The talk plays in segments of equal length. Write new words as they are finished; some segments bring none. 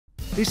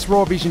This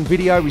Raw Vision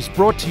video is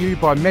brought to you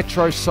by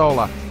Metro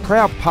Solar,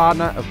 proud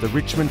partner of the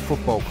Richmond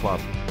Football Club.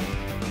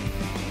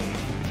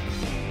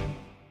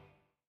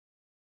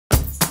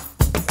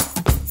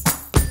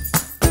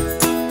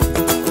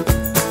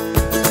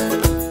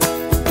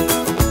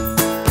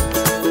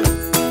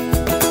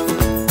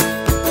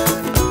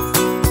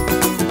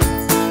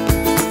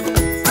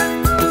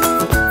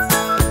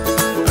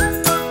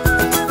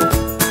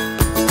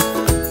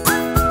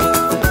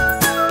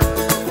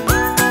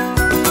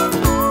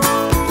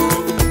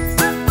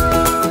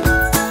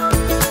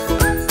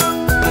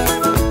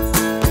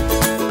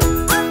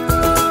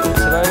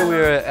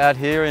 Out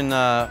here in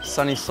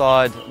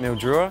Sunnyside,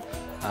 Mildura.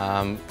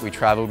 We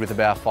travelled with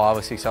about 5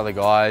 or 6 other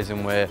guys,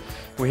 and we're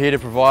here to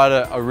provide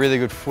a really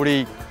good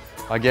footy,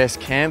 I guess,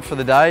 camp for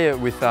the day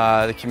with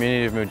the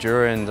community of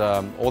Mildura,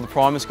 and all the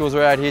primary schools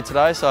are out here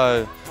today,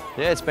 so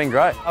yeah, it's been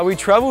great. We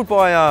travelled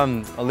by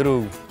a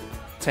little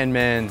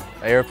 10-man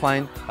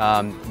aeroplane.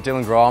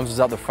 Dylan Grimes was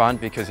up the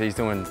front because he's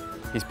doing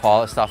his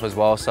pilot stuff as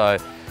well, so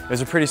it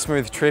was a pretty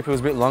smooth trip. It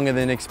was a bit longer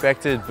than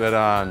expected,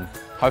 but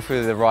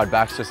hopefully the ride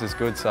back's just as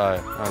good, so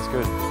no, it's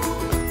good.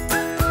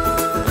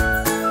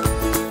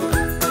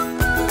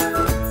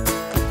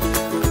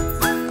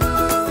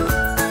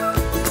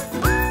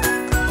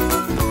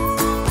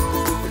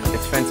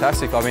 It's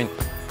fantastic. I mean,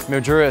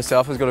 Mildura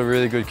itself has got a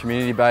really good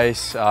community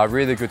base,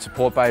 really good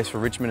support base for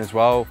Richmond as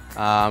well.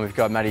 We've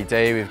got Matty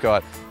D, we've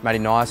got Matty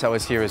Nice that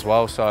was here as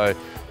well, so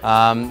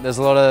there's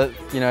a lot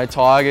of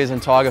Tigers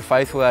and Tiger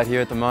faithful out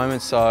here at the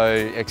moment, so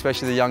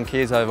especially the young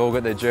kids, they've all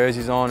got their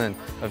jerseys on and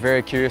are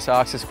very curious to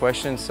ask us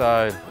questions,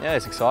 so yeah,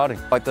 it's exciting.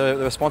 Like the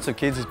response of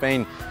kids has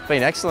been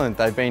excellent.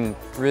 They've been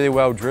really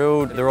well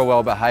drilled, they're all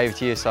well behaved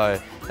here,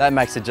 so that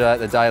makes the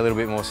day a little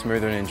bit more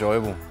smoother and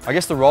enjoyable. I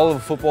guess the role of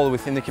a footballer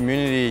within the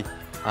community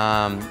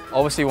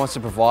obviously wants to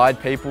provide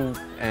people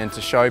and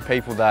to show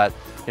people that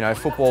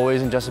football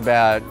isn't just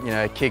about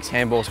kicks,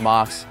 handballs,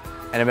 marks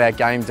and about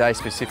game day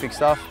specific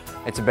stuff.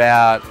 It's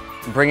about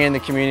bringing the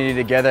community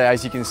together.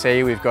 As you can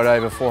see, we've got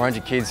over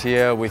 400 kids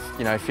here with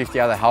 50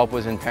 other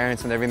helpers and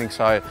parents and everything,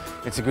 so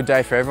it's a good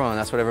day for everyone, and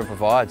that's what everyone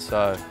provides,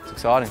 so it's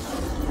exciting.